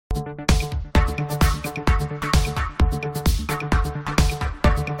Hello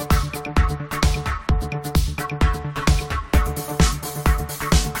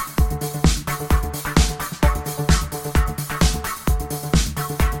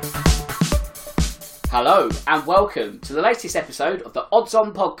and welcome to the latest episode of the Odds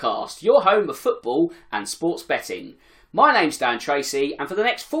On podcast, your home of football and sports betting. My name's Dan Tracey, and for the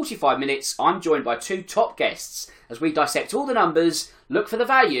next 45 minutes I'm joined by two top guests as we dissect all the numbers, look for the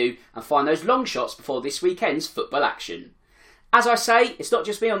value and find those long shots before this weekend's football action. As I say, it's not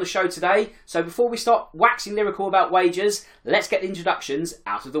just me on the show today, so before we start waxing lyrical about wagers, let's get the introductions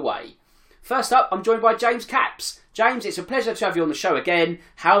out of the way. First up, I'm joined by James Capps. James, it's a pleasure to have you on the show again.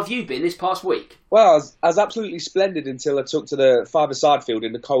 How have you been this past week? Well, I was absolutely splendid until I took to the five-a-side field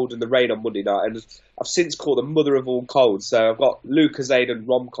in the cold and the rain on Monday night, and I've since caught the mother of all colds, so I've got Lucozade and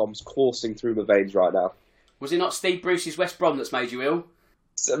rom-coms coursing through my veins right now. Was it not Steve Bruce's West Brom that's made you ill?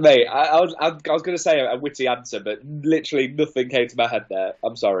 So, mate, I was going to say a witty answer, but literally nothing came to my head there.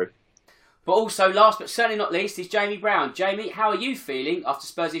 I'm sorry. But also, last but certainly not least, is Jamie Brown. Jamie, how are you feeling after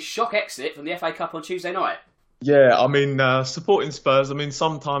Spurs' shock exit from the FA Cup on Tuesday night? Yeah, I mean, supporting Spurs, I mean,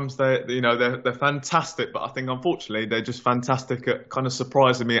 sometimes they're fantastic, but I think unfortunately they're just fantastic at kind of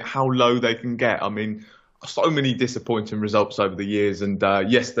surprising me at how low they can get. I mean, so many disappointing results over the years, and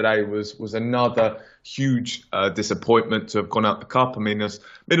yesterday was another huge disappointment to have gone out the cup. I mean, as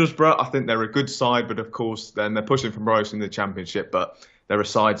Middlesbrough, I think they're a good side, but of course then they're pushing for promotion in the Championship, but they're a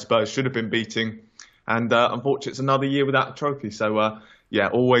side Spurs should have been beating, and unfortunately it's another year without a trophy. So yeah,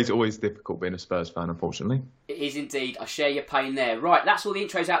 always difficult being a Spurs fan, unfortunately. It is indeed. I share your pain there. Right, that's all the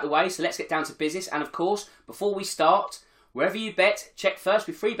intros out of the way, so let's get down to business. And of course, before we start, wherever you bet, check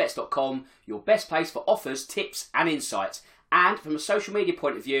firstwithfreebets.com, your best place for offers, tips and insights. And from a social media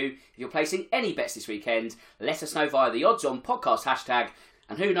point of view, if you're placing any bets this weekend, let us know via the Odds On podcast hashtag.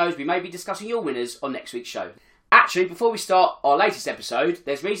 And who knows, we may be discussing your winners on next week's show. Actually, before we start our latest episode,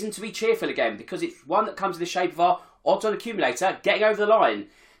 there's reason to be cheerful again, because it's one that comes in the shape of our Odds On accumulator getting over the line.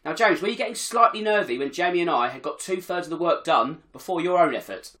 Now, James, were you getting slightly nervy when Jamie and I had got 2/3 of the work done before your own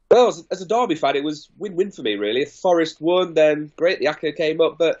effort? Well, as a Derby fan, it was win-win for me, really. If Forest won, then great, the acca came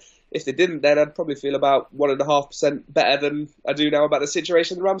up, but if they didn't, then I'd probably feel about 1.5% better than I do now about the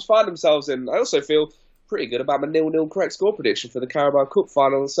situation the Rams find themselves in. I also feel pretty good about my 0-0 correct score prediction for the Carrow Road Cup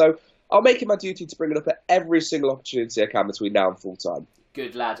final, so I'll make it my duty to bring it up at every single opportunity I can between now and full time.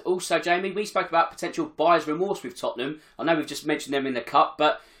 Good lad. Also, Jamie, we spoke about potential buyer's remorse with Tottenham. I know we've just mentioned them in the Cup,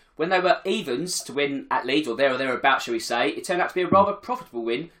 but when they were evens to win at Leeds, or thereabouts, shall we say, it turned out to be a rather profitable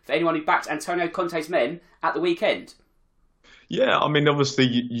win for anyone who backed Antonio Conte's men at the weekend. Yeah, I mean, obviously,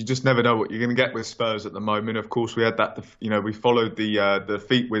 you just never know what you're going to get with Spurs at the moment. Of course, we had that, we followed the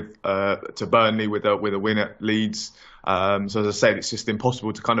defeat to Burnley with a win at Leeds. So as I said, it's just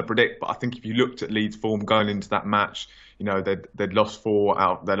impossible to kind of predict. But I think if you looked at Leeds' form going into that match, they'd lost 4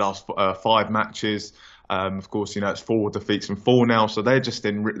 out of their last 5 matches. Of course, it's 4 defeats from 4 now, so they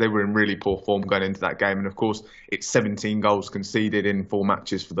were in really poor form going into that game. And of course, it's 17 goals conceded in 4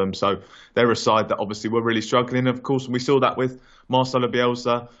 matches for them. So they're a side that obviously were really struggling. Of course, we saw that with Marcelo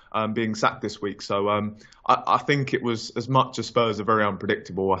Bielsa being sacked this week. So I think it was, as much as Spurs are very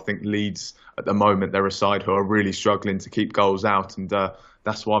unpredictable, I think Leeds at the moment, they're a side who are really struggling to keep goals out. And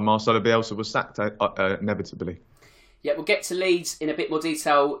that's why Marcelo Bielsa was sacked inevitably. Yeah, we'll get to Leeds in a bit more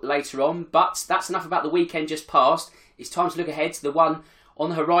detail later on, but that's enough about the weekend just past. It's time to look ahead to the one on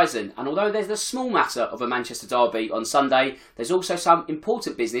the horizon. And although there's the small matter of a Manchester derby on Sunday, there's also some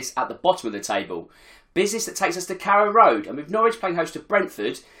important business at the bottom of the table. Business that takes us to Carrow Road, and with Norwich playing host to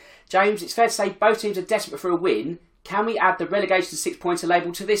Brentford, James, it's fair to say both teams are desperate for a win. Can we add the relegation 6-pointer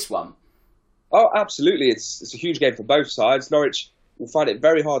label to this one? Oh, absolutely. It's a huge game for both sides. Norwich will find it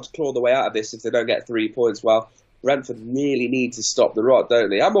very hard to claw the way out of this if they don't get 3 points. Well, Brentford really need to stop the rot, don't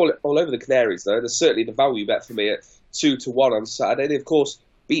they? I'm all over the Canaries, though. There's certainly the value bet for me at 2-1 on Saturday. They, of course,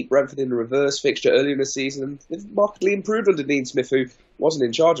 beat Brentford in a reverse fixture earlier in the season, and they've markedly improved under Dean Smith, who wasn't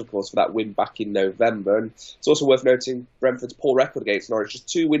in charge, of course, for that win back in November. And it's also worth noting Brentford's poor record against Norwich, just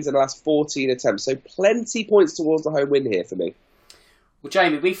 2 wins in the last 14 attempts, so plenty points towards the home win here for me. Well,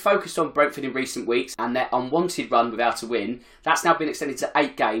 Jamie, we've focused on Brentford in recent weeks and their unwanted run without a win. That's now been extended to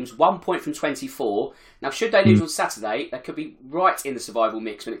 8 games, 1 point from 24. Now, should they lose on Saturday, they could be right in the survival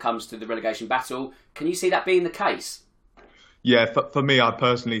mix when it comes to the relegation battle. Can you see that being the case? Yeah, for me, I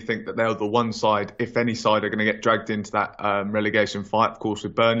personally think that they're the one side, if any side, are going to get dragged into that relegation fight. Of course,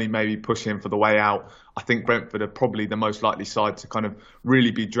 with Burnley maybe pushing for the way out, I think Brentford are probably the most likely side to kind of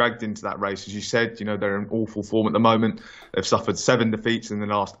really be dragged into that race. As you said, they're in awful form at the moment. They've suffered 7 defeats in the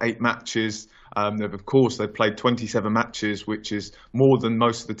last 8 matches. They've played 27 matches, which is more than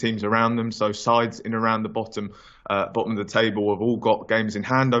most of the teams around them. So sides in around the bottom of the table have all got games in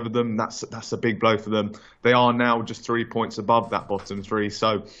hand over them. That's a big blow for them. They are now just 3 points above that bottom three.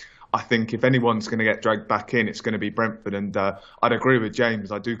 So I think if anyone's going to get dragged back in, it's going to be Brentford. And I'd agree with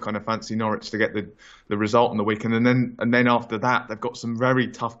James. I do kind of fancy Norwich to get the result on the weekend. And then after that, they've got some very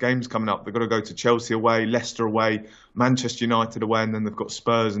tough games coming up. They've got to go to Chelsea away, Leicester away, Manchester United away, and then they've got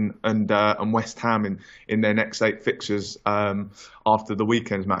Spurs and West Ham in their next 8 fixtures after the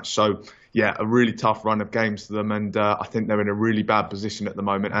weekend's match. So yeah, a really tough run of games for them. And I think they're in a really bad position at the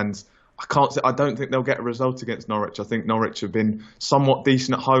moment. And I don't think they'll get a result against Norwich. I think Norwich have been somewhat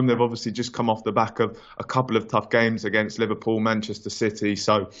decent at home. They've obviously just come off the back of a couple of tough games against Liverpool, Manchester City.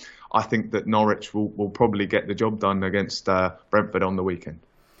 So I think that Norwich will probably get the job done against Brentford on the weekend.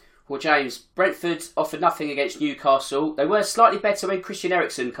 Well, James, Brentford offered nothing against Newcastle. They were slightly better when Christian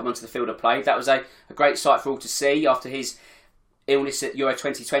Eriksen come onto the field of play. That was a great sight for all to see after his illness at Euro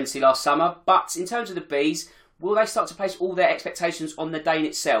 2020 last summer. But in terms of the Bees, will they start to place all their expectations on the Dane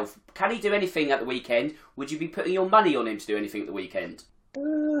itself? Can he do anything at the weekend? Would you be putting your money on him to do anything at the weekend?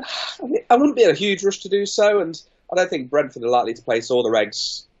 I wouldn't be in a huge rush to do so, and I don't think Brentford are likely to place all their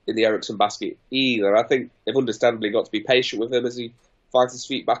eggs in the Eriksen basket either. I think they've understandably got to be patient with him as he finds his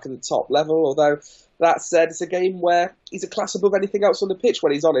feet back at the top level, although that said, it's a game where he's a class above anything else on the pitch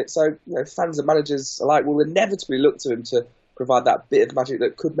when he's on it, so fans and managers alike will inevitably look to him to provide that bit of magic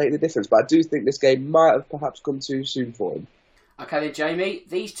that could make the difference. But I do think this game might have perhaps come too soon for him. OK then, Jamie,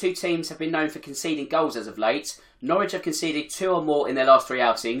 these two teams have been known for conceding goals as of late. Norwich have conceded 2 or more in their last 3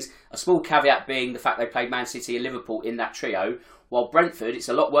 outings, a small caveat being the fact they played Man City and Liverpool in that trio, while Brentford, it's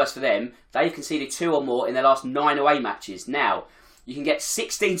a lot worse for them, they've conceded 2 or more in their last 9 away matches. Now, you can get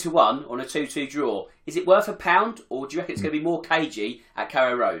 16-1 on a 2-2 draw. Is it worth £1, or do you reckon it's going to be more cagey at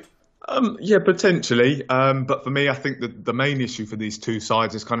Carrow Road? Yeah, potentially. But for me, I think that the main issue for these two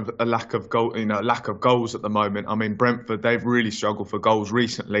sides is kind of a lack of goals at the moment. I mean, Brentford, they've really struggled for goals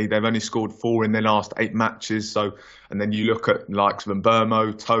recently. They've only scored 4 in their last 8 matches. And then you look at likes of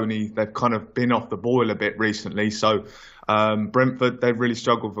Mbeumo, Tony, they've kind of been off the boil a bit recently. So Brentford, they've really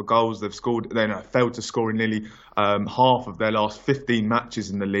struggled for goals. They've failed to score in nearly half of their last 15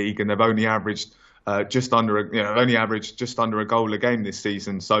 matches in the league, and they've only averaged just under a goal a game this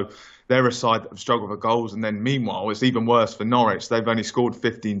season. So they're a side that have struggled for goals. And then meanwhile, it's even worse for Norwich. They've only scored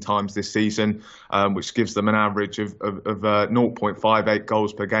 15 times this season, which gives them an average of 0.58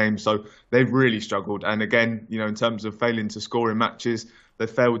 goals per game. So they've really struggled. And again, in terms of failing to score in matches, they've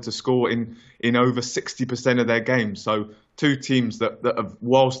failed to score in over 60% of their games. So two teams that have,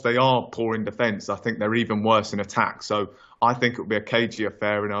 whilst they are poor in defence, I think they're even worse in attack. So I think it will be a cagey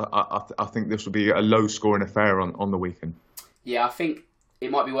affair, and I think this will be a low-scoring affair on the weekend. Yeah, I think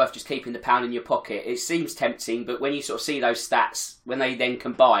it might be worth just keeping the pound in your pocket. It seems tempting, but when you sort of see those stats, when they then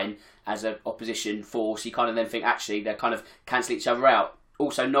combine as an opposition force, you kind of then think, actually, they kind of cancel each other out.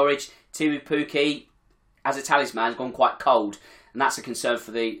 Also, Norwich, Timu Pukki, as a talisman, has gone quite cold, and that's a concern for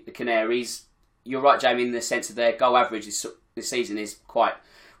the Canaries. You're right, Jamie, in the sense that their goal average this season is quite,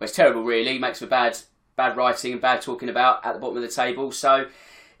 well, it's terrible, really. It makes for bad writing and bad talking about at the bottom of the table. So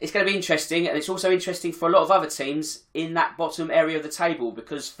it's going to be interesting, and it's also interesting for a lot of other teams in that bottom area of the table,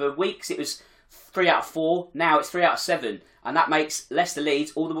 because for weeks it was 3 out of 4, now it's 3 out of 7, and that makes Leicester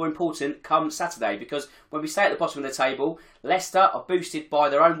Leeds all the more important come Saturday, because when we stay at the bottom of the table, Leicester are boosted by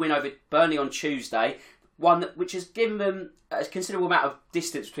their own win over Burnley on Tuesday, which has given them a considerable amount of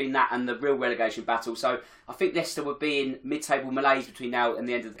distance between that and the real relegation battle. So I think Leicester would be in mid-table malaise between now and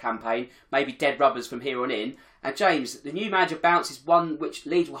the end of the campaign, maybe dead rubbers from here on in. And James, the new manager bounce is one which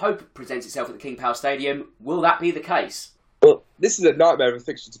Leeds will hope presents itself at the King Power Stadium. Will that be the case? Well, this is a nightmare of a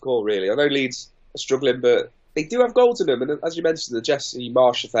fixture to call, really. I know Leeds are struggling, but they do have goals in them. And as you mentioned, the Jesse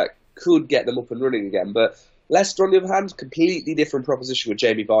Marsh effect could get them up and running again. But Leicester, on the other hand, completely different proposition with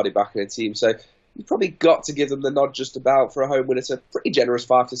Jamie Vardy back in the team. So you've probably got to give them the nod just about for a home win. It's a pretty generous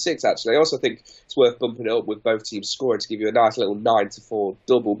 5-6, actually. I also think it's worth bumping it up with both teams scoring to give you a nice little 9-4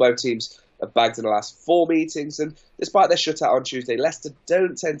 double. Both teams have bagged in the last 4 meetings, and despite their shutout on Tuesday, Leicester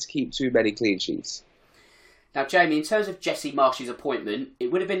don't tend to keep too many clean sheets. Now, Jamie, in terms of Jesse Marsh's appointment,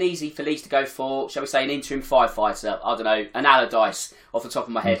 it would have been easy for Leeds to go for, shall we say, an interim firefighter. I don't know, an Allardyce off the top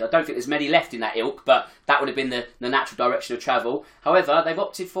of my head. I don't think there's many left in that ilk, but that would have been the natural direction of travel. However, they've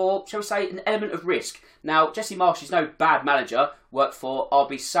opted for, shall we say, an element of risk. Now, Jesse Marsh is no bad manager, worked for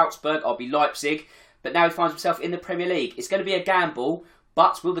RB Salzburg, RB Leipzig, but now he finds himself in the Premier League. It's going to be a gamble,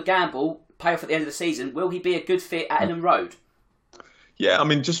 but will the gamble pay off at the end of the season? Will he be a good fit at Ellen Road? Yeah, I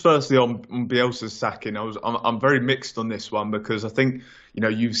mean, just firstly on Bielsa's sacking, I'm very mixed on this one because I think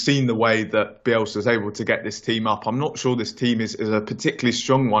you've seen the way that Bielsa's able to get this team up. I'm not sure this team is a particularly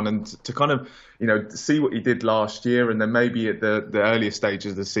strong one, and to kind of see what he did last year and then maybe at the earlier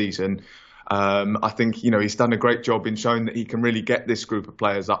stages of the season. I think he's done a great job in showing that he can really get this group of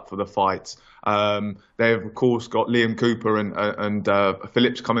players up for the fight. They've of course got Liam Cooper and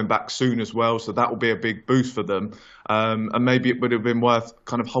Phillips coming back soon as well, so that will be a big boost for them. And maybe it would have been worth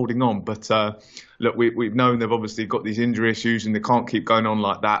kind of holding on. But look, we've known they've obviously got these injury issues and they can't keep going on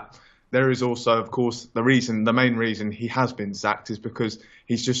like that. There is also, of course, the main reason he has been sacked is because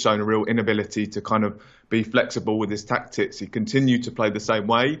he's just shown a real inability to kind of be flexible with his tactics. He continued to play the same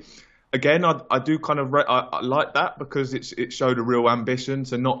way. Again, I do kind of I like that because it showed a real ambition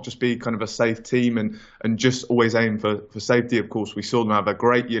to not just be kind of a safe team and just always aim for safety. Of course, we saw them have a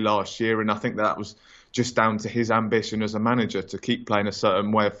great year last year, and I think that was just down to his ambition as a manager to keep playing a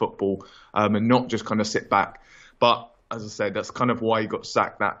certain way of football and not just kind of sit back. But as I said, that's kind of why he got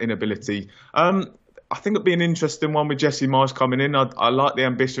sacked, that inability. I think it'd be an interesting one with Jesse Marsh coming in. I like the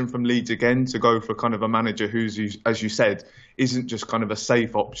ambition from Leeds again to go for kind of a manager who's, as you said, isn't just kind of a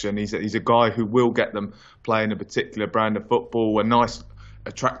safe option. He's a guy who will get them playing a particular brand of football, a nice,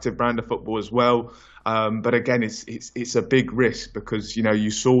 attractive brand of football as well. But again, it's a big risk because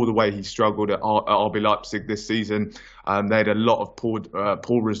you saw the way he struggled at RB Leipzig this season. They had a lot of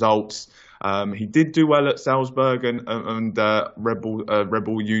poor results. He did do well at Salzburg and Red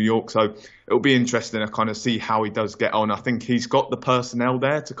Bull New York, so it'll be interesting to kind of see how he does get on. I think he's got the personnel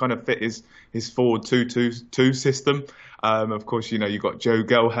there to kind of fit his forward 2-2-2 system. Of course, you've got Joe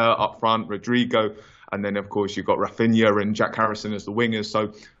Gelher up front, Rodrigo, and then of course you've got Rafinha and Jack Harrison as the wingers.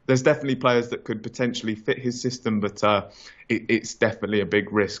 So there's definitely players that could potentially fit his system, but it's definitely a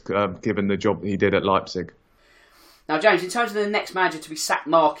big risk given the job that he did at Leipzig. Now, James, in terms of the next manager to be sacked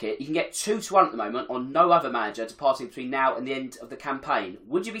market, you can get 2-1 at the moment on no other manager departing between now and the end of the campaign.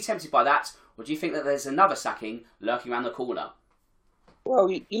 Would you be tempted by that, or do you think that there's another sacking lurking around the corner? Well,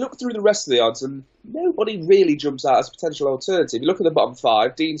 you look through the rest of the odds and nobody really jumps out as a potential alternative. You look at the bottom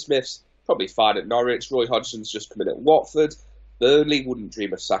five, Dean Smith's probably fine at Norwich, Roy Hodgson's just come in at Watford, Burnley wouldn't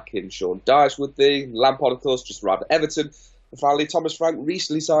dream of sacking Sean Dyche, would they? Lampard, of course, just arrived at Everton. And finally, Thomas Frank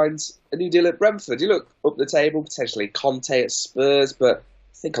recently signed a new deal at Brentford. You look up the table, potentially Conte at Spurs, but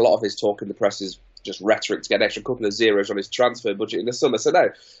I think a lot of his talk in the press is just rhetoric to get an extra couple of zeros on his transfer budget in the summer. So no,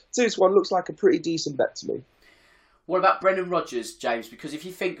 2-1 looks like a pretty decent bet to me. What about Brendan Rodgers, James? Because if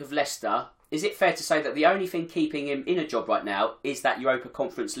you think of Leicester, is it fair to say that the only thing keeping him in a job right now is that Europa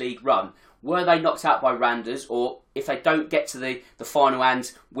Conference League run? Were they knocked out by Randers, or if they don't get to the final and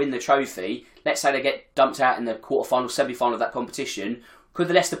win the trophy, let's say they get dumped out in the quarter-final, semi-final of that competition, could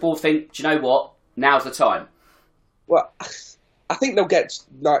the Leicester board think, do you know what, now's the time? Well, I think they'll get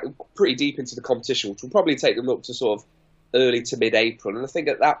pretty deep into the competition, which will probably take them up to sort of early to mid-April. And I think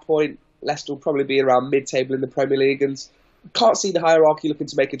at that point, Leicester will probably be around mid-table in the Premier League. And I can't see the hierarchy looking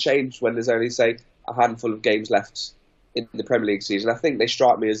to make a change when there's only, say, a handful of games left in the Premier League season. I think they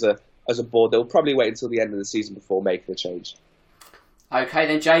strike me as a board. They'll probably wait until the end of the season before making a change. OK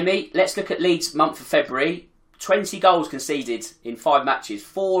then, Jamie, let's look at Leeds' month of February. 20 goals conceded in 5 matches,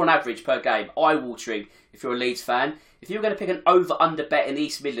 4 on average per game. Eye-watering if you're a Leeds fan. If you were going to pick an over-under bet in the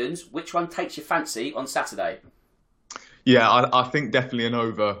East Midlands, which one takes your fancy on Saturday? Yeah, I think definitely an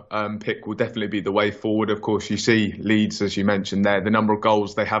over pick will definitely be the way forward. Of course, you see Leeds, as you mentioned there, the number of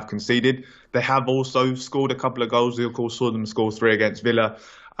goals they have conceded. They have also scored a couple of goals. We, of course, saw them score 3 against Villa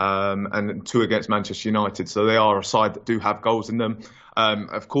and 2 against Manchester United. So they are a side that do have goals in them.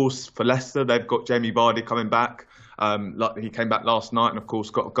 Of course, for Leicester, they've got Jamie Vardy coming back. He came back last night and, of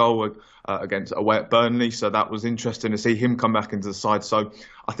course, got a goal away at Burnley. So that was interesting to see him come back into the side. So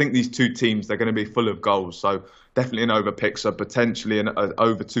I think these two teams, they're going to be full of goals. So definitely an over pick. So potentially an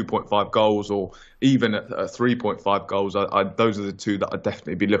over 2.5 goals or even at 3.5 goals. Those are the two that I'd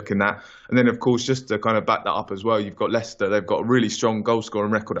definitely be looking at. And then, of course, just to kind of back that up as well, you've got Leicester. They've got a really strong goal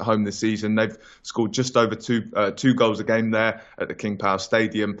scoring record at home this season. They've scored just over two goals a game there at the King Power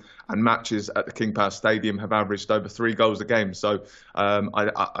Stadium. And matches at the King Power Stadium have averaged over 3 goals a game. So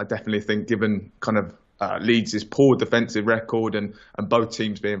I definitely think, given kind of Leeds' poor defensive record and both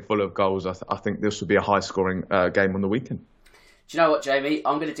teams being full of goals, I think this will be a high-scoring game on the weekend. Do you know what, Jamie?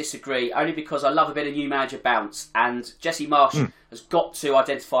 I'm going to disagree, only because I love a bit of new manager bounce, and Jesse Marsh has got to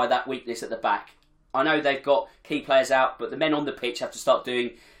identify that weakness at the back. I know they've got key players out, but the men on the pitch have to start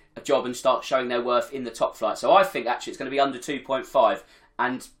doing a job and start showing their worth in the top flight. So I think actually it's going to be under 2.5,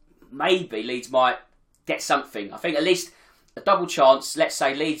 and maybe Leeds might get something. I think at least a double chance. Let's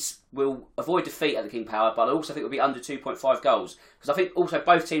say Leeds will avoid defeat at the King Power, but I also think it will be under 2.5 goals. Because I think also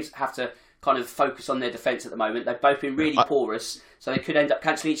both teams have to kind of focus on their defence at the moment. They've both been really porous, so they could end up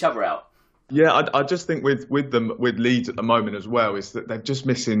cancelling each other out. Yeah, I just think with Leeds at the moment as well is that they're just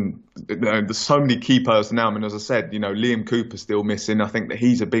missing. There's so many key personnel. I mean, as I said, Liam Cooper's still missing. I think that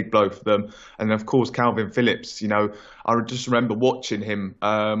he's a big blow for them, and of course Calvin Phillips. I just remember watching him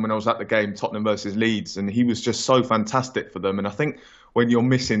when I was at the game Tottenham versus Leeds, and he was just so fantastic for them. And I think when you're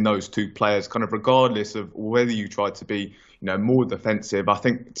missing those two players, kind of regardless of whether you try to be more defensive, I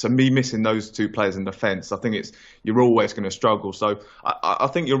think to me missing those two players in defence, I think you're always going to struggle. So I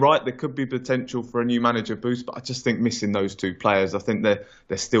think you're right. There could be potential for a new manager boost, but I just think missing those two players, I think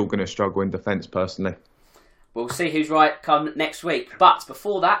they're still going to struggle in defence personally. We'll see who's right come next week. But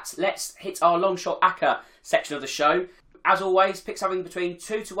before that, let's hit our longshot acca section of the show. As always, pick something between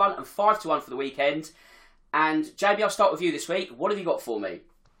 2-1 and 5-1 for the weekend. And Jamie, I'll start with you this week. What have you got for me?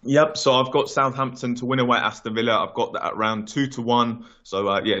 Yep, so I've got Southampton to win away at Aston Villa. I've got that at around 2-1.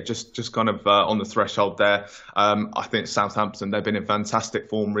 So just kind of on the threshold there. I think Southampton, they've been in fantastic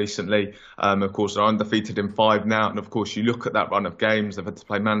form recently. Of course, they're undefeated in 5 now. And of course, you look at that run of games. They've had to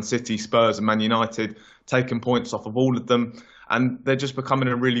play Man City, Spurs and Man United, taking points off of all of them. And they're just becoming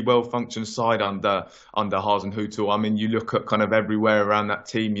a really well-functioned side under Hasenhüttl. I mean, you look at kind of everywhere around that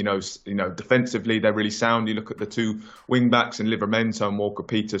team. Defensively they're really sound. You look at the two wing backs in Livramento and Walker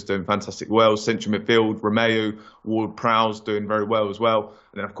Peters doing fantastic well. Central midfield, Romeu, Ward-Prowse doing very well as well.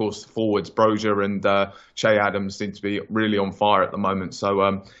 And then of course forwards, Brozier and Che Adams seem to be really on fire at the moment.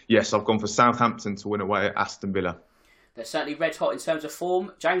 So yes, I've gone for Southampton to win away at Aston Villa. They're certainly red hot in terms of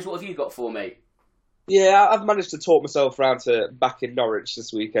form. James, what have you got for me? Yeah, I've managed to talk myself around to back in Norwich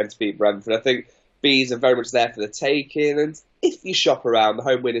this weekend to beat Brentford. I think bees are very much there for the taking, and if you shop around, the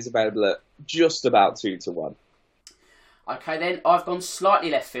home win is available at just about 2-1. Okay then, I've gone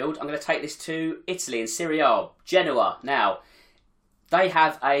slightly left field. I'm going to take this to Italy and Serie A, Genoa. Now, they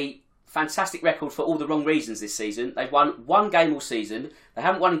have a fantastic record for all the wrong reasons this season. They've won 1 game all season. They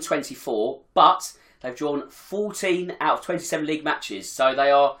haven't won in 24, but they've drawn 14 out of 27 league matches, so they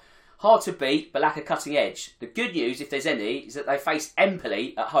are hard to beat, but lack a cutting edge. The good news, if there's any, is that they face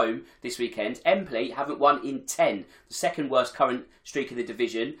Empoli at home this weekend. Empoli haven't won in 10, the second worst current streak in the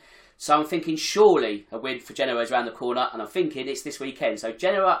division. So I'm thinking surely a win for Genoa is around the corner, and I'm thinking it's this weekend. So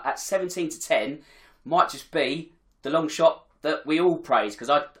Genoa at 17-10 might just be the long shot that we all praise, because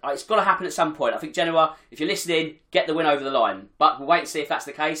it's got to happen at some point. I think Genoa, if you're listening, get the win over the line. But we'll wait and see if that's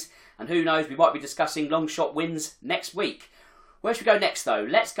the case, and who knows, we might be discussing long shot wins next week. Where should we go next, though?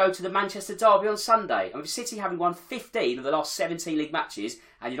 Let's go to the Manchester derby on Sunday. And with City having won 15 of the last 17 league matches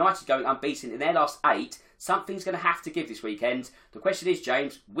and United going unbeaten in their last 8, something's going to have to give this weekend. The question is,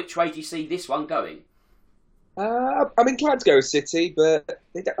 James, which way do you see this one going? I'm inclined to go with City, but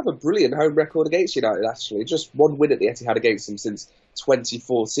they don't have a brilliant home record against United, actually. Just 1 win at the Etihad against them since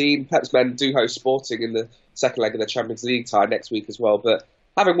 2014. Pep's men do host Sporting in the second leg of the Champions League tie next week as well. But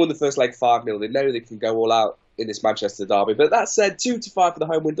having won the first leg 5-0, they know they can go all out in this Manchester derby. But that said, 2-5 for the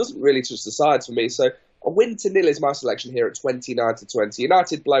home win doesn't really touch the sides for me. So a win to nil is my selection here at 29-20.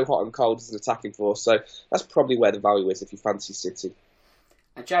 United blow hot and cold as an attacking force, so that's probably where the value is if you fancy City.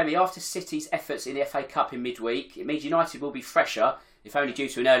 And Jamie, after City's efforts in the FA Cup in midweek, it means United will be fresher, if only due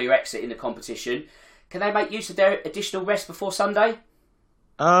to an earlier exit in the competition. Can they make use of their additional rest before Sunday?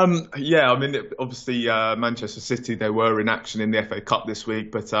 Yeah, I mean, obviously Manchester City, they were in action in the FA Cup this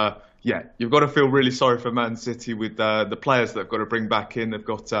week, but yeah, you've got to feel really sorry for Man City with the players that they've got to bring back in. They've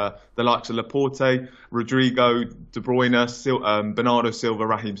got the likes of Laporte, Rodrigo, De Bruyne, Bernardo Silva,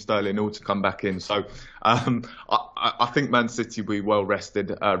 Raheem Sterling all to come back in. So I think Man City will be well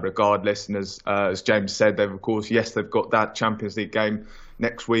rested regardless. And as James said, they've got that Champions League game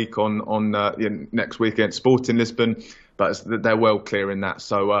next week next week against Sporting Lisbon, but they're well clear in that.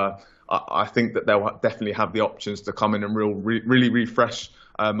 So I think that they'll definitely have the options to come in and really refresh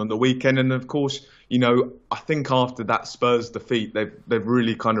on the weekend. And of course, I think after that Spurs defeat, they've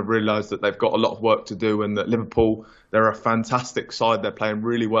really kind of realised that they've got a lot of work to do, and that Liverpool, they're a fantastic side. They're playing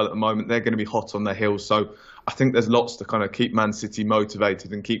really well at the moment. They're going to be hot on their heels. So I think there's lots to kind of keep Man City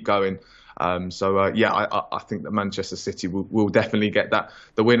motivated and keep going. I think that Manchester City will definitely get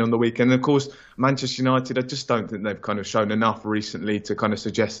the win on the weekend. And of course, Manchester United, I just don't think they've kind of shown enough recently to kind of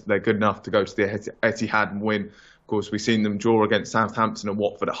suggest that they're good enough to go to the Etihad and win. Of course, we've seen them draw against Southampton and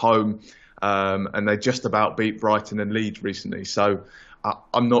Watford at home, and they just about beat Brighton and Leeds recently. So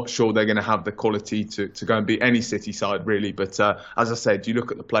I'm not sure they're going to have the quality to go and beat any City side, really. But as I said, you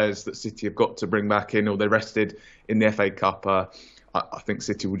look at the players that City have got to bring back in, or they rested in the FA Cup, I think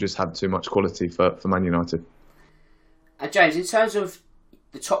City will just have too much quality for Man United. And James, in terms of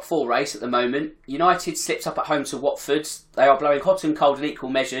the top four race at the moment. United slipped up at home to Watford. They are blowing hot and cold in equal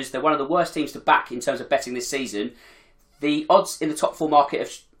measures. They're one of the worst teams to back in terms of betting this season. The odds in the top four market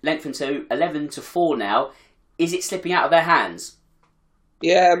have lengthened to 11-4 now. Is it slipping out of their hands?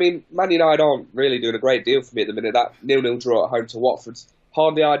 Yeah, I mean, Man United aren't really doing a great deal for me at the minute. That 0-0 draw at home to Watford's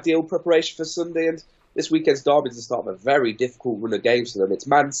hardly ideal preparation for Sunday, and this weekend's derby is the start of a very difficult run of games for them. It's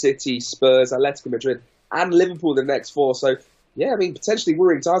Man City, Spurs, Atletico Madrid, and Liverpool in the next four. So, yeah, I mean, potentially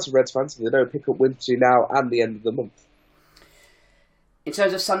worrying times for Reds fans if they don't pick up wins between now and the end of the month. In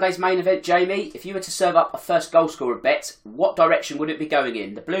terms of Sunday's main event, Jamie, if you were to serve up a first goal scorer bet, what direction would it be going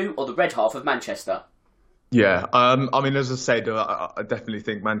in? The blue or the red half of Manchester? Yeah, I mean, as I said, I definitely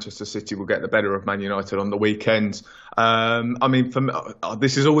think Manchester City will get the better of Man United on the weekend. I mean, for me,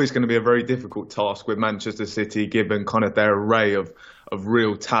 this is always going to be a very difficult task with Manchester City, given kind of their array of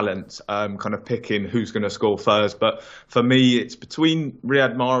real talent, kind of picking who's going to score first. But for me, it's between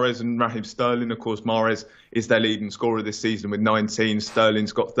Riyad Mahrez and Raheem Sterling. Of course, Mahrez is their leading scorer this season with 19.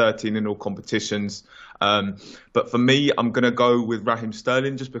 Sterling's got 13 in all competitions. But for me, I'm going to go with Raheem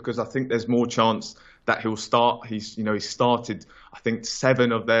Sterling just because I think there's more chance that he'll start. He's started, I think,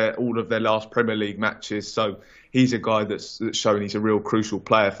 all of their last Premier League matches. So he's a guy that's showing he's a real crucial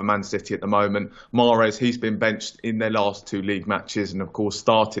player for Man City at the moment. Mahrez, he's been benched in their last two league matches and of course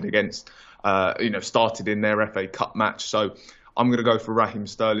started in their FA Cup match. So I'm going to go for Raheem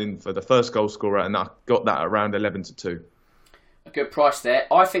Sterling for the first goal scorer, and I got that around 11-2. A good price there.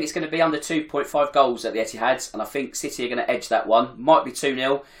 I think it's going to be under 2.5 goals at the Etihad, and I think City are going to edge that one. Might be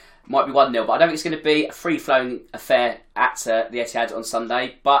 2-0. Might be 1-0, but I don't think it's going to be a free-flowing affair at the Etihad on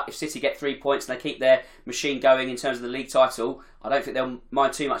Sunday. But if City get 3 points and they keep their machine going in terms of the league title, I don't think they'll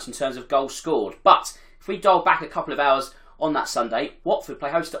mind too much in terms of goals scored. But if we dial back a couple of hours on that Sunday, Watford play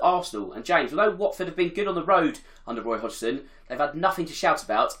host to Arsenal. And James, although Watford have been good on the road under Roy Hodgson, they've had nothing to shout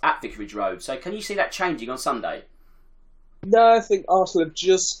about at Vicarage Road. So can you see that changing on Sunday? No, I think Arsenal have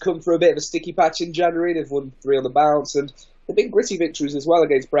just come through a bit of a sticky patch in January. They've won 3 on the bounce, and they've been gritty victories as well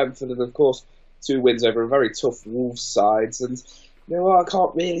against Brentford, and of course 2 wins over a very tough Wolves sides. And I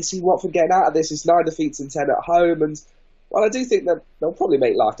can't really see Watford getting out of this. It's 9 defeats and 10 at home, and while I do think that they'll probably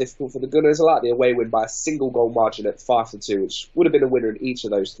make life difficult for the Gunners, I like the away win by a single goal margin at 5-2, which would have been a winner in each of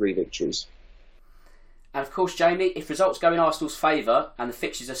those 3 victories. And of course, Jamie, if results go in Arsenal's favour, and the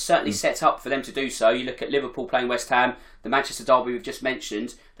fixtures are certainly set up for them to do so, you look at Liverpool playing West Ham, the Manchester derby we've just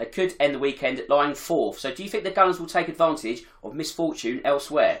mentioned, they could end the weekend lying 4th. So do you think the Gunners will take advantage of misfortune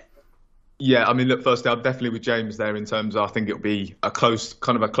elsewhere? Yeah, I mean, look, firstly, I'm definitely with James there in terms of I think it'll be a close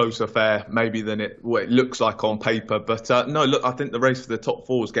affair, maybe than it looks like on paper. But no, look, I think the race for the top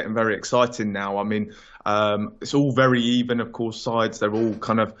 4 is getting very exciting now. I mean, it's all very even, of course, sides. They're all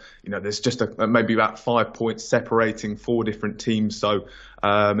kind of, there's just maybe about 5 points separating 4 different teams. So,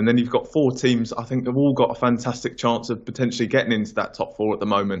 and then you've got 4 teams, I think they've all got a fantastic chance of potentially getting into that top 4 at the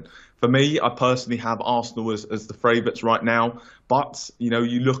moment. For me, I personally have Arsenal as the favourites right now. But, you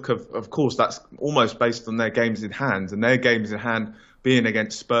look, of course, that's almost based on their games in hand. And their games in hand being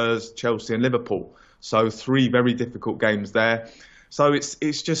against Spurs, Chelsea and Liverpool. So 3 very difficult games there. So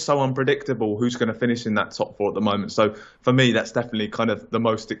it's just so unpredictable who's going to finish in that top 4 at the moment. So for me, that's definitely kind of the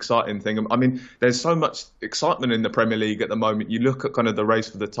most exciting thing. I mean, there's so much excitement in the Premier League at the moment. You look at kind of the race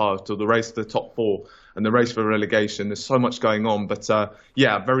for the title, the race for the top 4 and the race for relegation. There's so much going on. But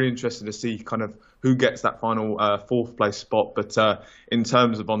yeah, very interested to see kind of who gets that final 4th place spot. But in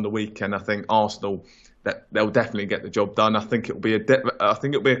terms of on the weekend, I think Arsenal, that they'll definitely get the job done. I think it'll be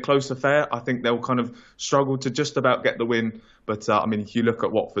a close affair. I think they'll kind of struggle to just about get the win. But I mean, if you look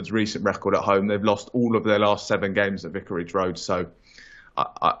at Watford's recent record at home, they've lost all of their last 7 games at Vicarage Road. So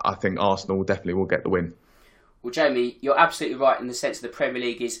I think Arsenal definitely will get the win. Well, Jamie, you're absolutely right in the sense that the Premier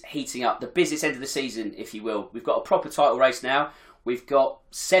League is heating up. The business end of the season, if you will. We've got a proper title race now. We've got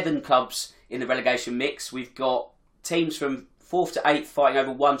 7 clubs in the relegation mix. We've got teams from 4th to 8th fighting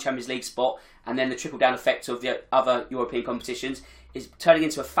over 1 Champions League spot, and then the trickle-down effect of the other European competitions is turning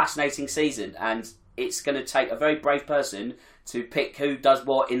into a fascinating season, and it's going to take a very brave person to pick who does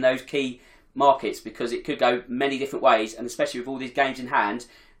what in those key markets, because it could go many different ways, and especially with all these games in hand,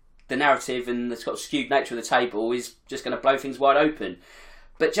 the narrative and the sort of skewed nature of the table is just going to blow things wide open.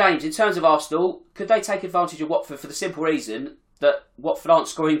 But James, in terms of Arsenal, could they take advantage of Watford for the simple reason that Watford aren't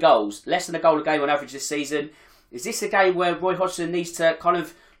scoring goals? Less than a goal a game on average this season. Is this a game where Roy Hodgson needs to kind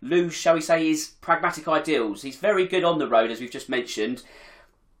of lose, shall we say, his pragmatic ideals? He's very good on the road, as we've just mentioned,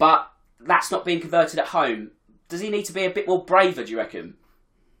 but that's not being converted at home. Does he need to be a bit more braver, do you reckon?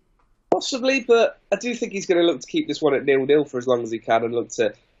 Possibly, but I do think he's going to look to keep this one at 0-0 for as long as he can and look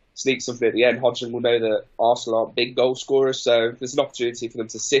to sneak something at the end. Hodgson will know that Arsenal aren't big goal scorers, so there's an opportunity for them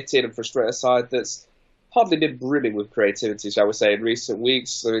to sit in and frustrate a side that's hardly been brimming with creativity, shall we say, in recent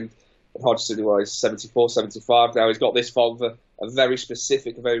weeks. I mean, Hodgson, who is 74, 75 now, he's got this form of a very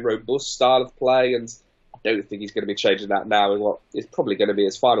specific, a very robust style of play, and I don't think he's going to be changing that now in what is probably going to be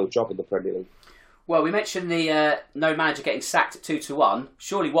his final job in the Premier League. Well, we mentioned the no manager getting sacked at 2-1.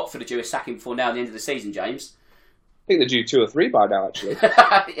 Surely Watford are due a sacking before now, the end of the season, James. I think they're due 2 or 3 by now, actually.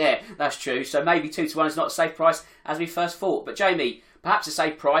 Yeah, that's true. So maybe 2-1 is not a safe price as we first thought. But Jamie, perhaps a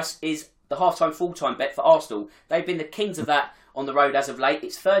safe price is the half-time, full-time bet for Arsenal. They've been the kings of that on the road as of late.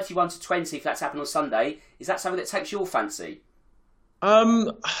 It's 31-20 if that's happened on Sunday. Is that something that takes your fancy?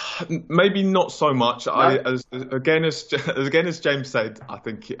 Maybe not so much. No? Again, as James said, I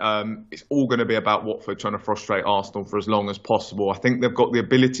think it's all going to be about Watford trying to frustrate Arsenal for as long as possible. I think they've got the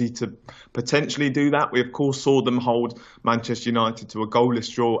ability to potentially do that. We, of course, saw them hold Manchester United to a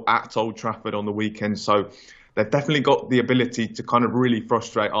goalless draw at Old Trafford on the weekend. So they've definitely got the ability to kind of really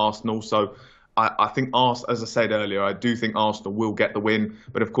frustrate Arsenal. So I think, as I said earlier, I do think Arsenal will get the win.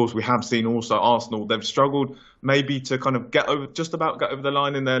 But of course, we have seen also Arsenal, they've struggled maybe to kind of just about get over the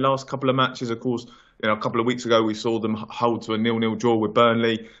line in their last couple of matches. Of course, a couple of weeks ago, we saw them hold to a 0-0 draw with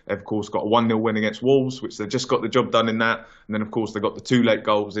Burnley. They've, of course, got a 1-0 win against Wolves, which they've just got the job done in that. And then, of course, they got the 2 late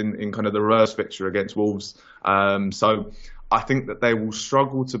goals in kind of the reverse fixture against Wolves. So I think that they will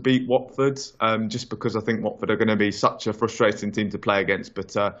struggle to beat Watford just because I think Watford are going to be such a frustrating team to play against.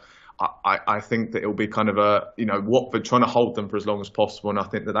 But I think that it'll be kind of Watford trying to hold them for as long as possible, and I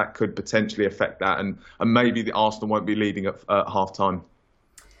think that could potentially affect that, and maybe the Arsenal won't be leading at half time.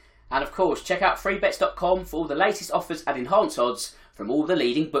 And of course, check out freebets.com for all the latest offers and enhanced odds from all the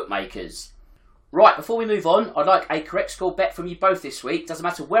leading bookmakers. Right, before we move on, I'd like a correct score bet from you both this week. Doesn't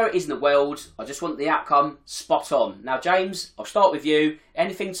matter where it is in the world, I just want the outcome spot on. Now, James, I'll start with you.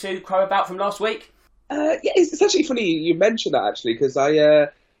 Anything to crow about from last week? Yeah, it's actually funny you mentioned that, actually, because I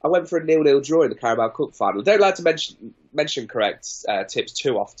went for a 0-0 draw in the Carabao Cup final. I don't like to mention correct tips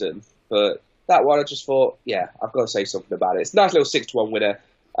too often, but that one I just thought, yeah, I've got to say something about it. It's a nice little 6-1 winner.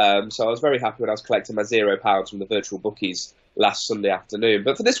 So I was very happy when I was collecting my £0 from the virtual bookies last Sunday afternoon.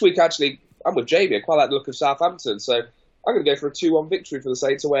 But for this week, actually, I'm with Jamie. I quite like the look of Southampton. So I'm going to go for a 2-1 victory for the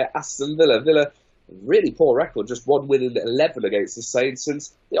Saints away at Aston Villa. Villa, really poor record, just 1 win in 11 against the Saints, and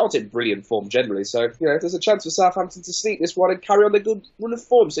they aren't in brilliant form generally. So, there's a chance for Southampton to sneak this one and carry on the good run of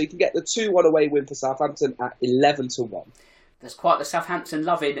form. So you can get the 2-1 away win for Southampton at 11-1. There's quite the Southampton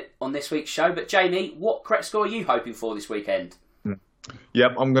loving on this week's show. But Jamie, what correct score are you hoping for this weekend?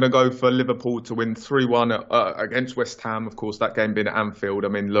 Yep, I'm going to go for Liverpool to win 3-1 against West Ham. Of course, that game being at Anfield. I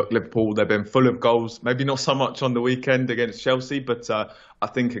mean, look, Liverpool, they've been full of goals. Maybe not so much on the weekend against Chelsea, but I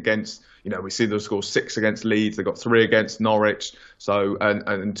think against, we see them score 6 against Leeds. They got 3 against Norwich, so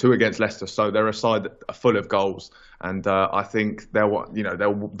and 2 against Leicester. So they're a side that are full of goals, and I think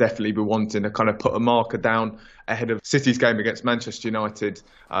they'll definitely be wanting to kind of put a marker down ahead of City's game against Manchester United,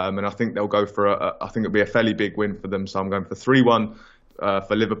 and I think they'll go for I think it'll be a fairly big win for them. So I'm going for 3-1.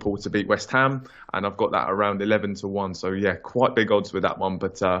 For Liverpool to beat West Ham, and I've got that around 11-1. So yeah, quite big odds with that one.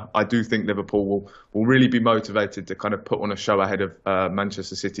 But I do think Liverpool will really be motivated to kind of put on a show ahead of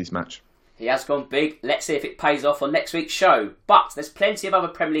Manchester City's match. He has gone big. Let's see if it pays off on next week's show. But there's plenty of other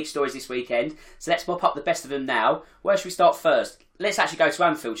Premier League stories this weekend, so let's mop up the best of them now. Where should we start first? Let's actually go to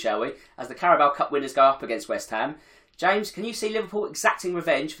Anfield, shall we? As the Carabao Cup winners go up against West Ham. James, can you see Liverpool exacting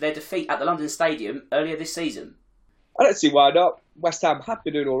revenge for their defeat at the London Stadium earlier this season? I don't see why not. West Ham have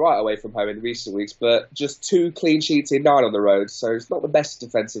been doing all right away from home in recent weeks, but just 2 clean sheets in 9 on the road, so it's not the best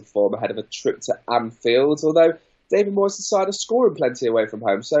defensive form ahead of a trip to Anfield, although David Moyes decided scoring plenty away from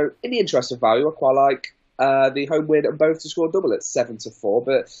home. So in the interest of value, I quite like the home win and both to score double at 7-4.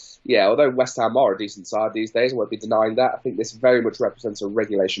 But yeah, although West Ham are a decent side these days, I won't be denying that. I think this very much represents a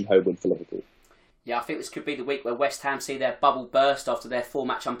regulation home win for Liverpool. Yeah, I think this could be the week where West Ham see their bubble burst after their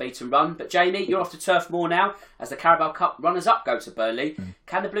 4-match unbeaten run. But Jamie, you're off to Turf Moor now as the Carabao Cup runners-up go to Burnley.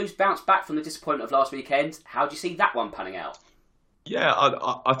 Can the Blues bounce back from the disappointment of last weekend? How do you see that one panning out? Yeah,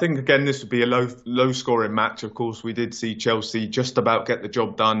 I think, again, this would be a low-scoring match. Of course, we did see Chelsea just about get the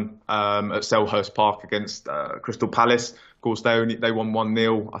job done at Selhurst Park against Crystal Palace. Of course, they won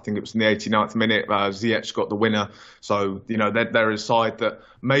 1-0. I think it was in the 89th minute. Ziyech got the winner. So, they're a side that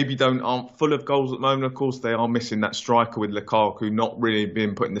maybe aren't full of goals at the moment. Of course, they are missing that striker with Lukaku, not really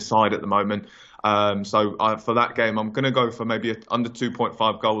being put in the side at the moment. For that game, I'm going to go for maybe under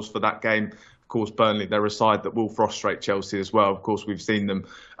 2.5 goals for that game. Of course, Burnley, they're a side that will frustrate Chelsea as well. Of course, we've seen them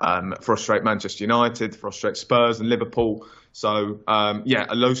frustrate Manchester United, frustrate Spurs and Liverpool. So,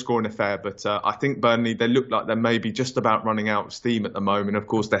 a low-scoring affair. But I think Burnley, they look like they're maybe just about running out of steam at the moment. Of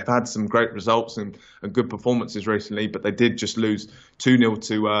course, they've had some great results and good performances recently, but they did just lose 2-0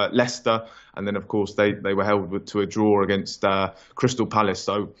 to Leicester. And then, of course, they were held to a draw against Crystal Palace.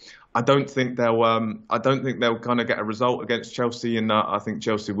 So I don't think they'll kind of get a result against Chelsea, and I think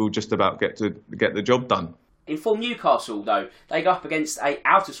Chelsea will just about get the job done. In form Newcastle, though, they go up against a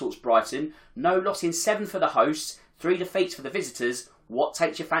out of sorts Brighton. No loss in 7 for the hosts, 3 defeats for the visitors. What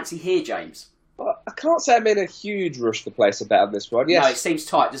takes your fancy here, James? Well, I can't say I'm in a huge rush to place a bet on this one. Yes. No, it seems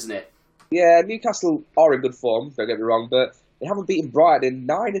tight, doesn't it? Yeah, Newcastle are in good form, don't get me wrong, but they haven't beaten Brighton in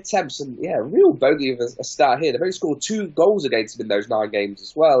 9 attempts, and real bogey of a start here. They've only scored 2 goals against them in those 9 games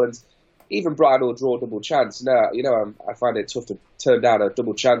as well, and even Brighton will draw a double chance. Now, I find it tough to turn down a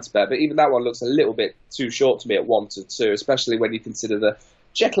double chance bet, but even that one looks a little bit too short to me at 1-2, especially when you consider the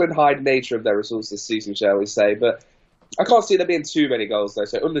Jekyll and Hyde nature of their results this season, shall we say. But I can't see there being too many goals, though,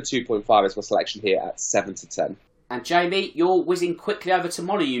 so under 2.5 is my selection here at 7-10. And Jamie, you're whizzing quickly over to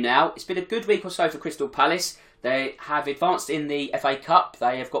Molineux now. It's been a good week or so for Crystal Palace. They have advanced in the FA Cup.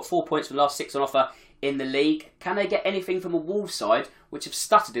 They have got 4 points from the last 6 on offer in the league. Can they get anything from a Wolves side, which have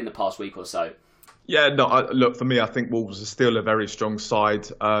stuttered in the past week or so? Yeah, no. Look, for me, I think Wolves are still a very strong side.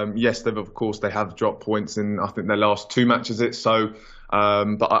 Yes, they have dropped points in I think their last 2 matches.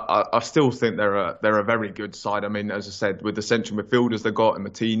 But I still think they're a very good side. I mean, as I said, with the central midfielders they've got, and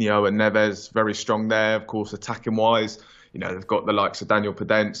Moutinho and Neves, very strong there. Of course, attacking wise, they've got the likes of Daniel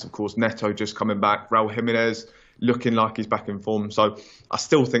Podence, of course, Neto just coming back, Raul Jimenez looking like he's back in form. So I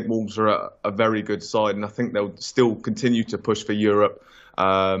still think Wolves are a very good side, and I think they'll still continue to push for Europe.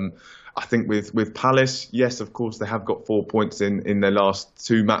 I think with Palace, yes, of course, they have got 4 points in their last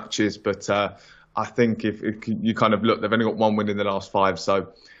 2 matches, but I think if you kind of look, they've only got 1 win in the last 5.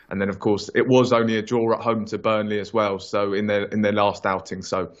 So, and then of course it was only a draw at home to Burnley as well. So in their last outing,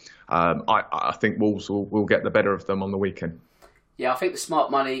 so I think Wolves will get the better of them on the weekend. Yeah, I think the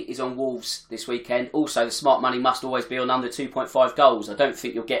smart money is on Wolves this weekend. Also, the smart money must always be on under 2.5 goals. I don't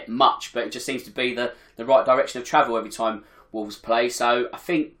think you'll get much, but it just seems to be the right direction of travel every time Wolves play. So I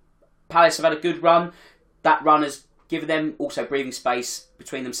think Palace have had a good run. That run has given them also breathing space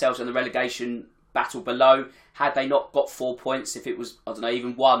between themselves and the relegation battle below. Had they not got 4 points, if it was,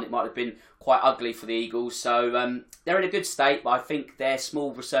 even 1, it might have been quite ugly for the Eagles. So they're in a good state, but I think their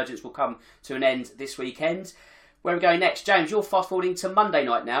small resurgence will come to an end this weekend. Where are we going next? James, you're fast forwarding to Monday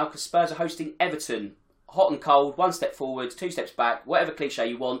night now, because Spurs are hosting Everton. Hot and cold, 1 step forward, 2 steps back, whatever cliche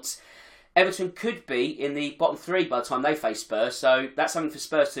you want. Everton could be in the bottom 3 by the time they face Spurs, so that's something for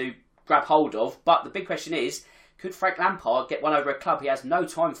Spurs to grab hold of. But the big question is, could Frank Lampard get one over a club he has no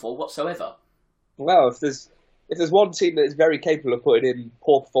time for whatsoever? Well, if there's one team that is very capable of putting in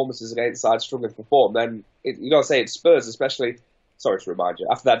poor performances against sides struggling for form, then you got to say it's Spurs, especially. Sorry to remind you,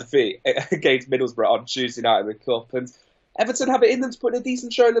 after that defeat against Middlesbrough on Tuesday night in the Cup, and Everton have it in them to put in a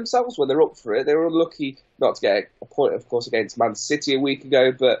decent showing themselves when they're up for it. They were unlucky not to get a point, of course, against Man City a week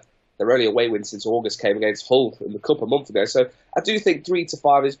ago, but their only away win since August came against Hull in the Cup a month ago. So I do think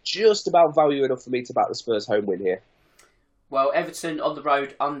 3-5 is just about value enough for me to back the Spurs home win here. Well, Everton on the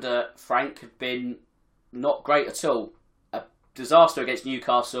road under Frank have been not great at all. A disaster against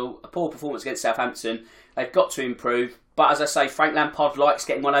Newcastle, a poor performance against Southampton. They've got to improve. But as I say, Frank Lampard likes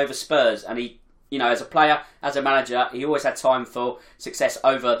getting one over Spurs. And he, as a player, as a manager, he always had time for success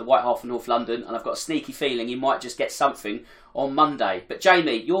over the White Half of North London. And I've got a sneaky feeling he might just get something on Monday. But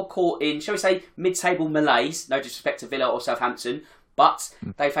Jamie, you're caught in, shall we say, mid-table malaise. No disrespect to Villa or Southampton. But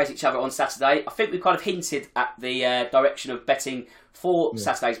they face each other on Saturday. I think we've kind of hinted at the direction of betting for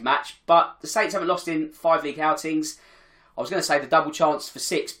Saturday's match. But the Saints haven't lost in 5 league outings. I was going to say the double chance for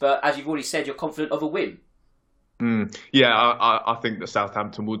 6, but as you've already said, you're confident of a win. Yeah, I think that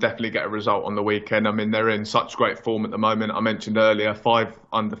Southampton will definitely get a result on the weekend. I mean, they're in such great form at the moment. I mentioned earlier, 5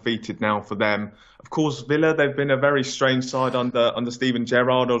 undefeated now for them. Of course, Villa, they've been a very strange side under Steven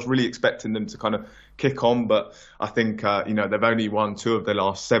Gerrard. I was really expecting them to kind of kick on, but I think they've only won 2 of their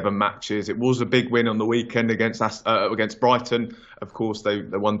last 7 matches. It was a big win on the weekend against Brighton. Of course, they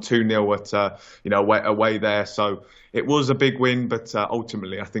won 2-0 at away there. So it was a big win, but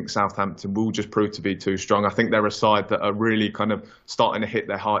ultimately I think Southampton will just prove to be too strong. I think they're a side that are really kind of starting to hit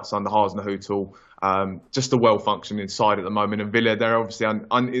their heights under Hasenhüttl. Just a well-functioning side at the moment. And Villa, they're obviously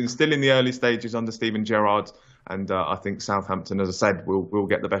still in the early stages under Steven Gerrard. And I think Southampton, as I said, will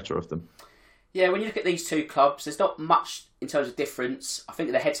get the better of them. Yeah, when you look at these 2 clubs, there's not much in terms of difference. I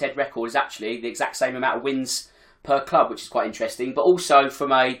think the head-to-head record is actually the exact same amount of wins per club, which is quite interesting. But also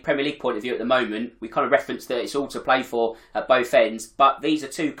from a Premier League point of view at the moment, we kind of referenced that it's all to play for at both ends. But these are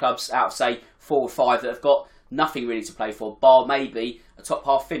two clubs out of, say, 4 or 5 that have got nothing really to play for, bar maybe a top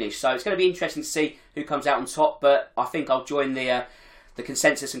half finish. So it's going to be interesting to see who comes out on top. But I think I'll join the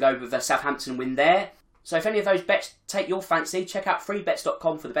consensus and go with the Southampton win there. So if any of those bets take your fancy, check out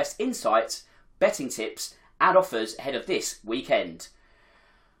freebets.com for the best insights, betting tips and offers ahead of this weekend.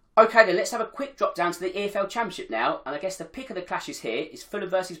 OK then, let's have a quick drop down to the EFL Championship now, and I guess the pick of the clashes here is Fulham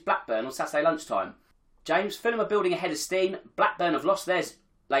versus Blackburn on Saturday lunchtime. James, Fulham are building ahead of steam, Blackburn have lost theirs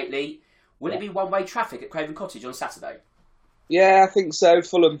lately. Will it be one-way traffic at Craven Cottage on Saturday? Yeah, I think so.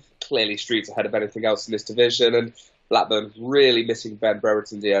 Fulham clearly streets ahead of anything else in this division, and Blackburn really missing Ben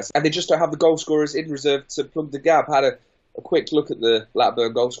Brereton-Diaz. And they just don't have the goal scorers in reserve to plug the gap. I had a quick look at the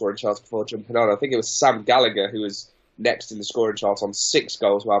Blackburn goal scoring charts before jumping on. I think it was Sam Gallagher who was next in the scoring chart on 6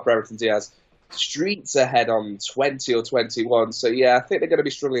 goals, while Brereton-Diaz streets ahead on 20 or 21. So yeah, I think they're going to be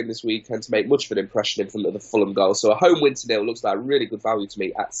struggling this weekend to make much of an impression in front of the Fulham goal. So a home win to 0 looks like really good value to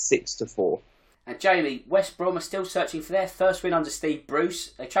me at 6-4. And Jamie, West Brom are still searching for their first win under Steve Bruce.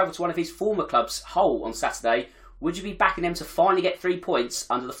 They travelled to one of his former clubs, Hull, on Saturday. Would you be backing them to finally get 3 points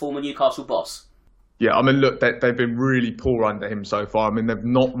under the former Newcastle boss? Yeah, I mean, look, they've been really poor under him so far. I mean, they've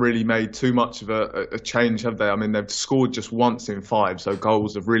not really made too much of a change, have they? I mean, they've scored just once in 5, so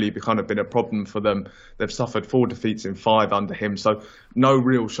goals have really kind of been a problem for them. They've suffered 4 defeats in 5 under him, so no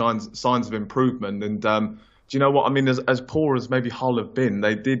real signs of improvement. And do you know what? I mean, as poor as maybe Hull have been,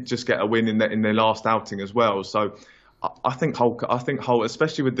 they did just get a win in their last outing as well. So I think Hull,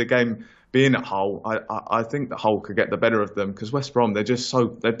 especially with the game being at Hull, I think that Hull could get the better of them, because West Brom,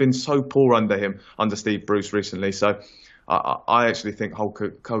 they've been so poor under him, under Steve Bruce recently. So I actually think Hull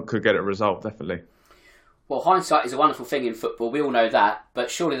could get a result, definitely. Well, hindsight is a wonderful thing in football, we all know that,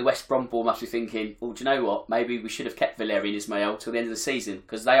 but surely the West Brom board must be thinking, well, do you know what, maybe we should have kept Valérien Ismaël till the end of the season,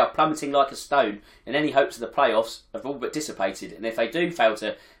 because they are plummeting like a stone, and any hopes of the playoffs have all but dissipated, and if they do fail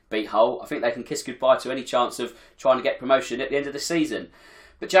to beat Hull, I think they can kiss goodbye to any chance of trying to get promotion at the end of the season.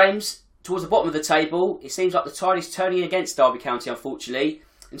 But James, towards the bottom of the table, it seems like the tide is turning against Derby County, unfortunately.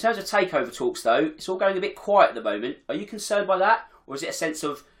 In terms of takeover talks, though, it's all going a bit quiet at the moment. Are you concerned by that, or is it a sense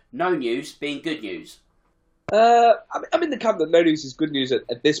of no news being good news? I'm in the camp that no news is good news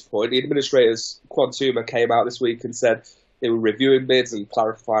at this point. The administrators, Quantuma, came out this week and said they were reviewing bids and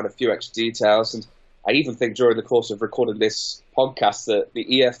clarifying a few extra details. And I even think during the course of recording this podcast that the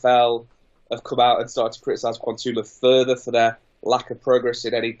EFL have come out and started to criticise Quantuma further for their lack of progress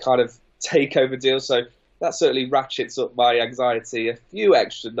in any kind of takeover deal. So that certainly ratchets up my anxiety a few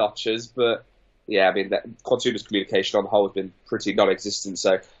extra notches. But yeah, I mean, Quantuma's communication on the whole has been pretty non-existent.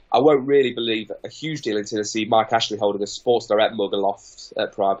 So I won't really believe a huge deal until I see Mike Ashley holding a Sports Direct mug aloft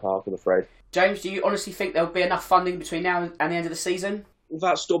at Pride Park, I'm afraid. James, do you honestly think there'll be enough funding between now and the end of the season?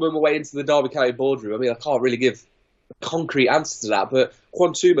 Without storming my way into the Derby County boardroom, I mean, I can't really give a concrete answer to that. But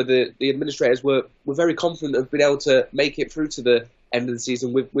Quantuma, the administrators, were very confident of being able to make it through to the end of the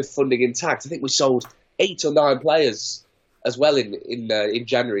season with funding intact. I think we sold 8 or 9 players as well in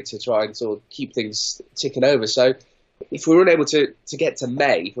January to try and sort of keep things ticking over. So if we were unable to get to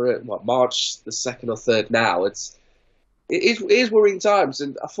May, we're at March the 2nd or 3rd now, it is worrying times.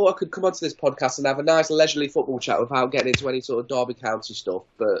 And I thought I could come onto this podcast and have a nice leisurely football chat without getting into any sort of Derby County stuff.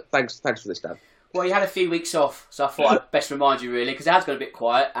 But thanks for this, Dan. Well, you had a few weeks off, so I thought I'd best remind you, really, because it has got a bit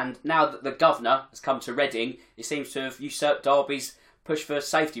quiet. And now that the governor has come to Reading, it seems to have usurped Derby's push for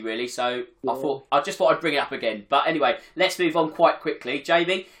safety, really. So I just thought I'd bring it up again. But anyway, let's move on quite quickly.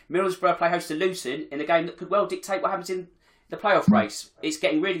 Jamie, Middlesbrough play host to Luton in a game that could well dictate what happens in the playoff race. It's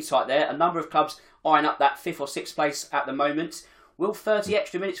getting really tight there. A number of clubs eyeing up that 5th or 6th place at the moment. Will 30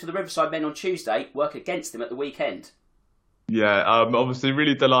 extra minutes for the Riverside men on Tuesday work against them at the weekend? Yeah, obviously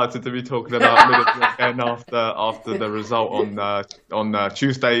really delighted to be talking about Middlesbrough again after the result on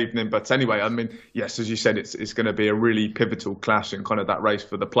Tuesday evening. But anyway, I mean, yes, as you said, it's going to be a really pivotal clash in kind of that race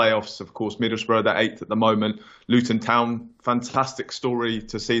for the playoffs. Of course, Middlesbrough, they're 8th at the moment. Luton Town, fantastic story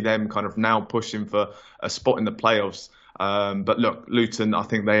to see them kind of now pushing for a spot in the playoffs. But look, Luton, I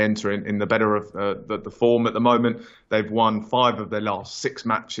think they enter in the better of the form at the moment. They've won 5 of their last 6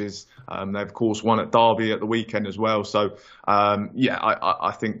 matches. They've, of course, won at Derby at the weekend as well. So,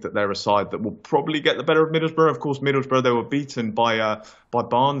 I think that they're a side that will probably get the better of Middlesbrough. Of course, Middlesbrough, they were beaten by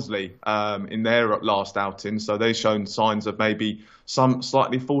Barnsley in their last outing. So they've shown signs of maybe some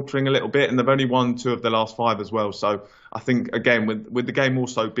slightly faltering a little bit. And they've only won 2 of the last 5 as well. So I think, again, with the game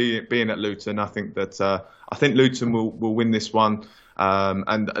also being at Luton, I think that Luton will win this one.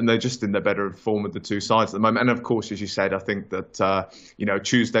 And they're just in the better form of the two sides at the moment. And of course, as you said, I think that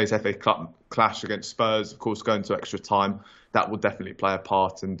Tuesday's FA Cup clash against Spurs, of course, going to extra time, that will definitely play a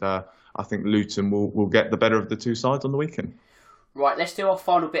part. And I think Luton will get the better of the two sides on the weekend. Right, let's do our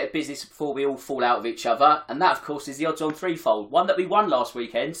final bit of business before we all fall out of each other. And that, of course, is the odds on threefold. One that we won last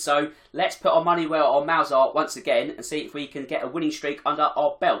weekend. So let's put our money where our mouths are once again and see if we can get a winning streak under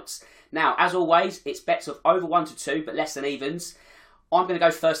our belts. Now, as always, it's bets of over 1 to 2, but less than evens. I'm going to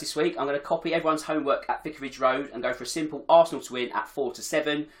go first this week. I'm going to copy everyone's homework at Vicarage Road and go for a simple Arsenal to win at 4 to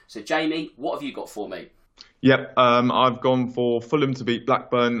 7. So, Jamie, what have you got for me? Yep, I've gone for Fulham to beat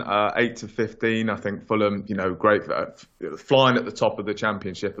Blackburn, 8 to 15. I think Fulham, great, flying at the top of the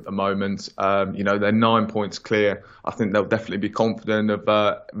Championship at the moment. They're 9 points clear. I think they'll definitely be confident of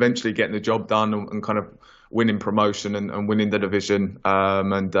eventually getting the job done and kind of winning promotion and winning the division. As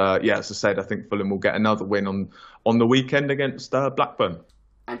I said, I think Fulham will get another win on the weekend against Blackburn.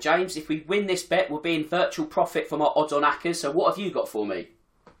 And James, if we win this bet, we'll be in virtual profit from our odds on accas. So what have you got for me?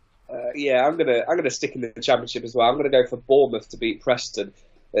 I'm gonna stick in the Championship as well. I'm gonna go for Bournemouth to beat Preston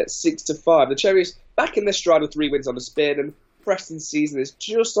at 6 to 5. The Cherries back in their stride with 3 wins on the spin, and Preston's season is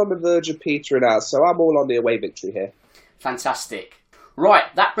just on the verge of petering out. So I'm all on the away victory here. Fantastic.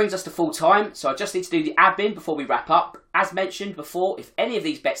 Right, that brings us to full time. So I just need to do the admin before we wrap up. As mentioned before, if any of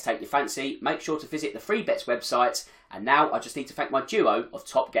these bets take your fancy, make sure to visit the Free Bets website. And now I just need to thank my duo of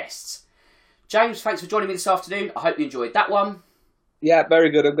top guests. James, thanks for joining me this afternoon. I hope you enjoyed that one. Yeah, very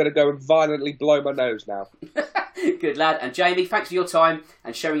good. I'm going to go and violently blow my nose now. Good lad. And Jamie, thanks for your time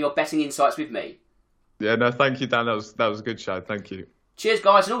and sharing your betting insights with me. Yeah, no, thank you, Dan. That was a good show. Thank you. Cheers,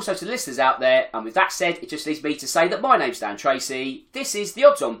 guys, and also to the listeners out there. And with that said, it just leaves me to say that my name's Dan Tracey. This is the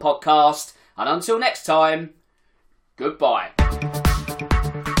Odds On Podcast. And until next time, goodbye.